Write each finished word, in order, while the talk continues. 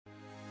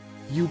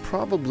You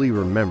probably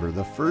remember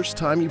the first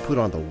time you put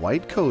on the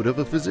white coat of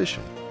a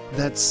physician.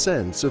 That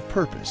sense of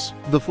purpose,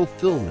 the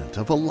fulfillment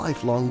of a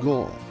lifelong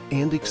goal,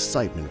 and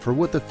excitement for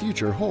what the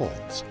future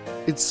holds.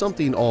 It's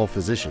something all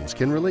physicians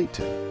can relate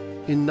to.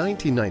 In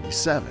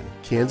 1997,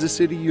 Kansas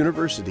City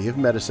University of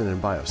Medicine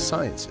and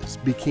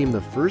Biosciences became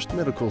the first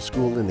medical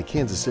school in the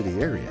Kansas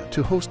City area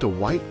to host a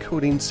white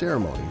coating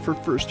ceremony for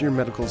first-year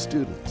medical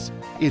students.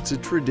 It's a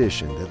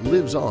tradition that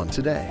lives on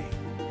today.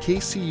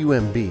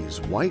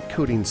 KCUMB's white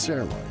coating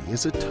ceremony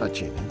is a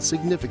touching and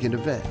significant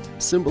event,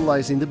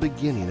 symbolizing the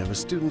beginning of a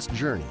student's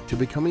journey to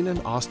becoming an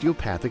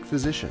osteopathic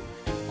physician.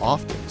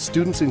 Often,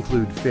 students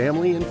include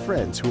family and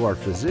friends who are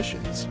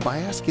physicians by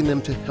asking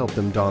them to help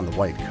them don the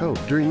white coat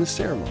during the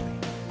ceremony.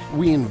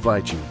 We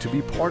invite you to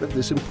be part of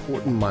this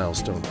important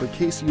milestone for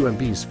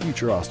KCUMB's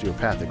future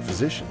osteopathic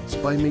physicians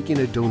by making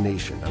a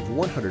donation of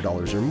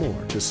 $100 or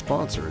more to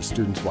sponsor a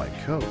student's white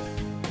coat.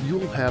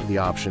 You'll have the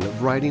option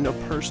of writing a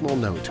personal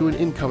note to an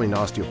incoming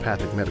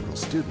osteopathic medical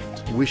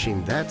student,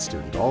 wishing that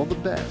student all the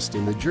best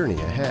in the journey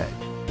ahead.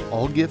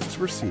 All gifts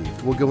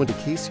received will go into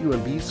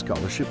KCUMB's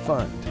Scholarship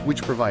Fund,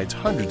 which provides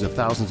hundreds of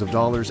thousands of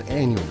dollars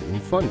annually in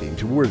funding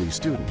to worthy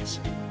students.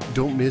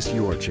 Don't miss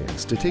your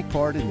chance to take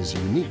part in this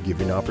unique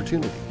giving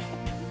opportunity.